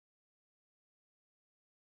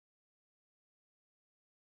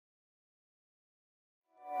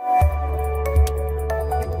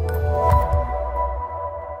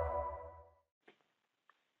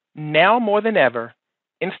Now more than ever,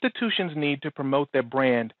 institutions need to promote their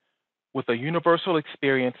brand with a universal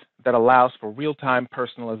experience that allows for real-time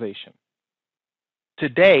personalization.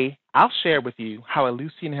 Today, I'll share with you how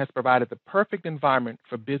Ellucian has provided the perfect environment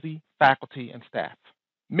for busy faculty and staff.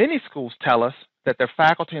 Many schools tell us that their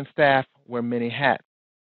faculty and staff wear many hats,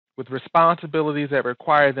 with responsibilities that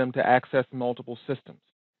require them to access multiple systems.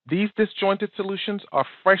 These disjointed solutions are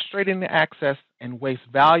frustrating to access and waste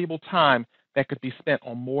valuable time that could be spent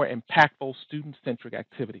on more impactful student-centric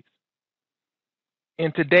activities.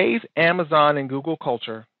 In today's Amazon and Google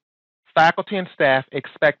culture, faculty and staff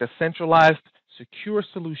expect a centralized, secure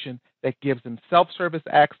solution that gives them self-service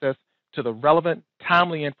access to the relevant,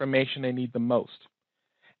 timely information they need the most.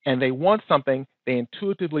 And they want something they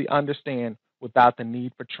intuitively understand without the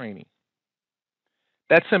need for training.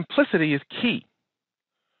 That simplicity is key.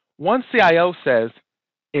 One CIO says,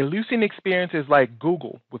 Ellucian experience is like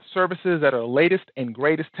Google with services that are the latest and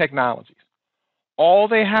greatest technologies. All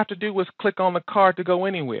they have to do is click on the card to go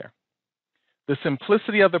anywhere. The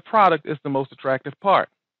simplicity of the product is the most attractive part.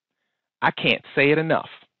 I can't say it enough.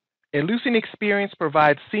 Ellucian Experience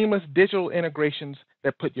provides seamless digital integrations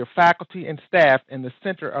that put your faculty and staff in the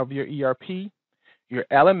center of your ERP, your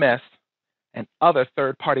LMS, and other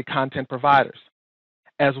third-party content providers,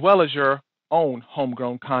 as well as your own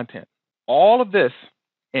homegrown content. All of this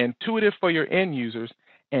intuitive for your end users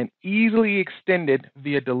and easily extended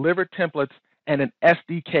via delivered templates and an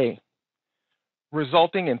SDK,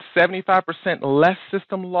 resulting in 75% less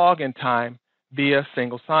system login time via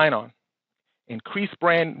single sign-on, increased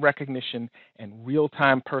brand recognition, and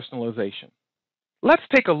real-time personalization. Let's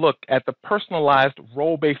take a look at the personalized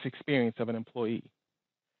role-based experience of an employee.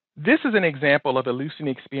 This is an example of Ellucian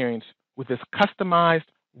Experience with this customized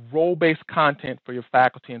role-based content for your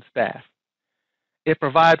faculty and staff. It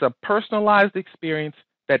provides a personalized experience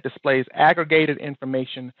that displays aggregated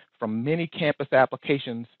information from many campus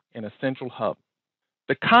applications in a central hub.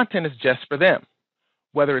 The content is just for them,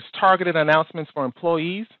 whether it's targeted announcements for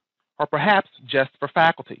employees or perhaps just for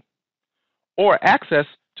faculty, or access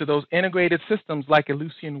to those integrated systems like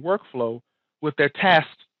Ellucian Workflow with their tasks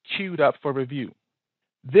queued up for review.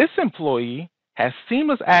 This employee has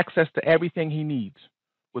seamless access to everything he needs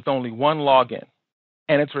with only one login,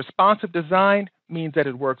 and its responsive design means that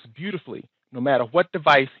it works beautifully no matter what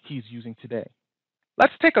device he's using today.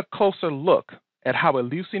 Let's take a closer look at how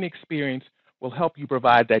Ellucian Experience will help you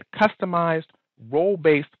provide that customized,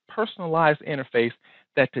 role-based, personalized interface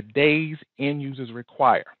that today's end users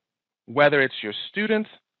require. Whether it's your students,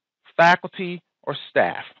 faculty, or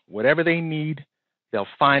staff, whatever they need, they'll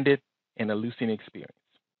find it in Ellucian Experience.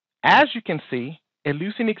 As you can see,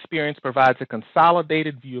 Ellucian Experience provides a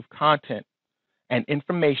consolidated view of content and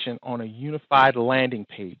information on a unified landing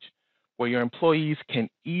page where your employees can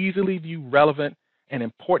easily view relevant and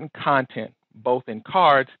important content both in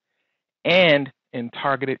cards and in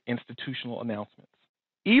targeted institutional announcements.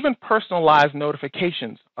 Even personalized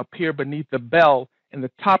notifications appear beneath the bell in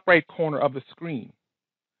the top right corner of the screen.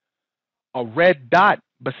 A red dot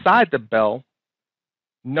beside the bell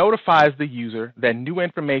notifies the user that new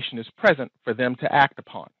information is present for them to act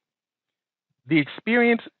upon. The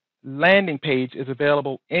Experience landing page is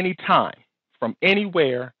available anytime, from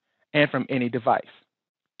anywhere, and from any device.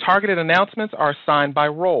 Targeted announcements are assigned by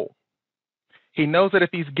role. He knows that if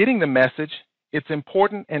he's getting the message, it's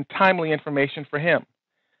important and timely information for him,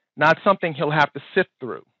 not something he'll have to sift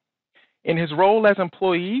through. In his role as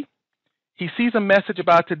employee, he sees a message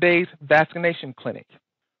about today's vaccination clinic,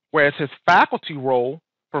 whereas his faculty role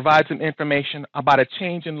provides him information about a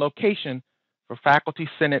change in location for Faculty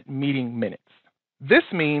Senate meeting minutes. This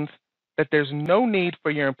means that there's no need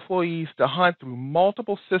for your employees to hunt through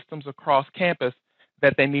multiple systems across campus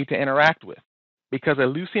that they need to interact with, because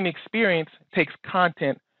Ellucian Experience takes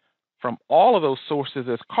content from all of those sources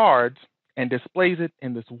as cards and displays it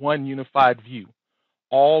in this one unified view,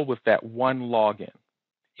 all with that one login.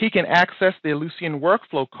 He can access the Ellucian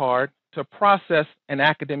Workflow card to process an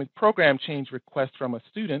academic program change request from a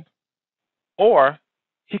student, or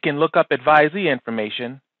he can look up advisee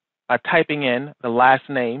information by typing in the last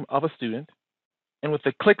name of a student, and with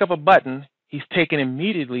the click of a button, he's taken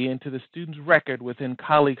immediately into the student's record within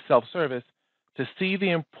colleague self-service to see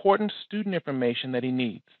the important student information that he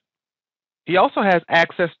needs. He also has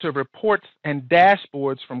access to reports and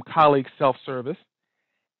dashboards from colleague self-service.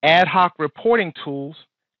 Ad hoc reporting tools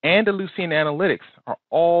and Ellucian Analytics are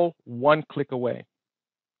all one click away.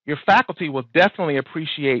 Your faculty will definitely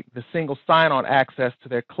appreciate the single sign-on access to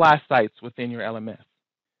their class sites within your LMS.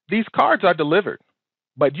 These cards are delivered,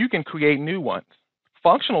 but you can create new ones.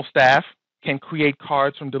 Functional staff can create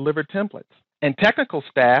cards from delivered templates, and technical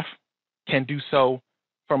staff can do so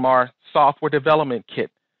from our software development kit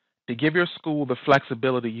to give your school the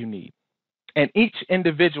flexibility you need. And each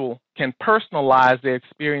individual can personalize their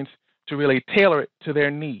experience to really tailor it to their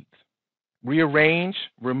needs. Rearrange,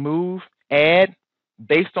 remove, add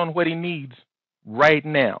based on what he needs right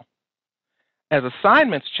now. As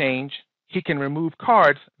assignments change, he can remove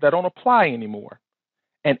cards that don't apply anymore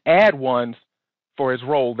and add ones for his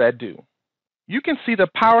role that do. You can see the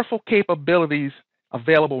powerful capabilities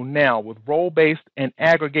available now with role-based and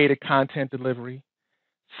aggregated content delivery,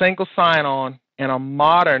 single sign-on, and a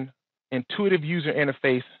modern, intuitive user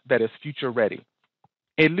interface that is future-ready.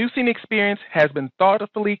 Ellucian experience has been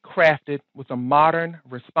thoughtfully crafted with a modern,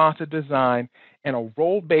 responsive design and a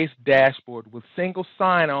role-based dashboard with single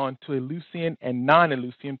sign-on to Ellucian and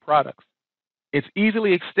non-Ellucian products. It's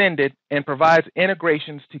easily extended and provides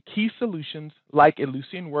integrations to key solutions like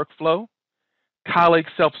Ellucian Workflow, Colleague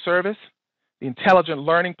Self-Service, the Intelligent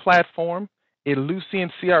Learning Platform, Ellucian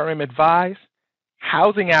CRM Advise,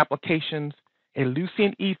 housing applications,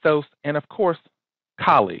 Ellucian Ethos, and of course,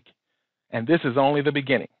 Colleague. And this is only the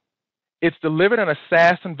beginning. It's delivered in a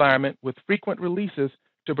SaaS environment with frequent releases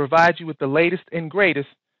to provide you with the latest and greatest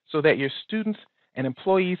so that your students and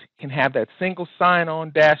employees can have that single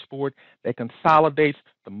sign-on dashboard that consolidates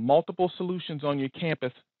the multiple solutions on your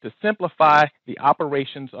campus to simplify the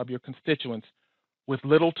operations of your constituents with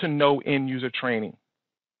little to no end-user training.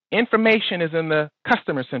 Information is in the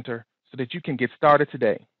Customer Center so that you can get started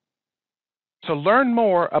today. To learn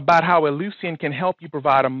more about how Ellucian can help you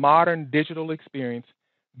provide a modern digital experience,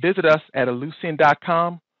 visit us at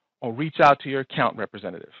ellucian.com or reach out to your account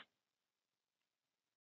representative.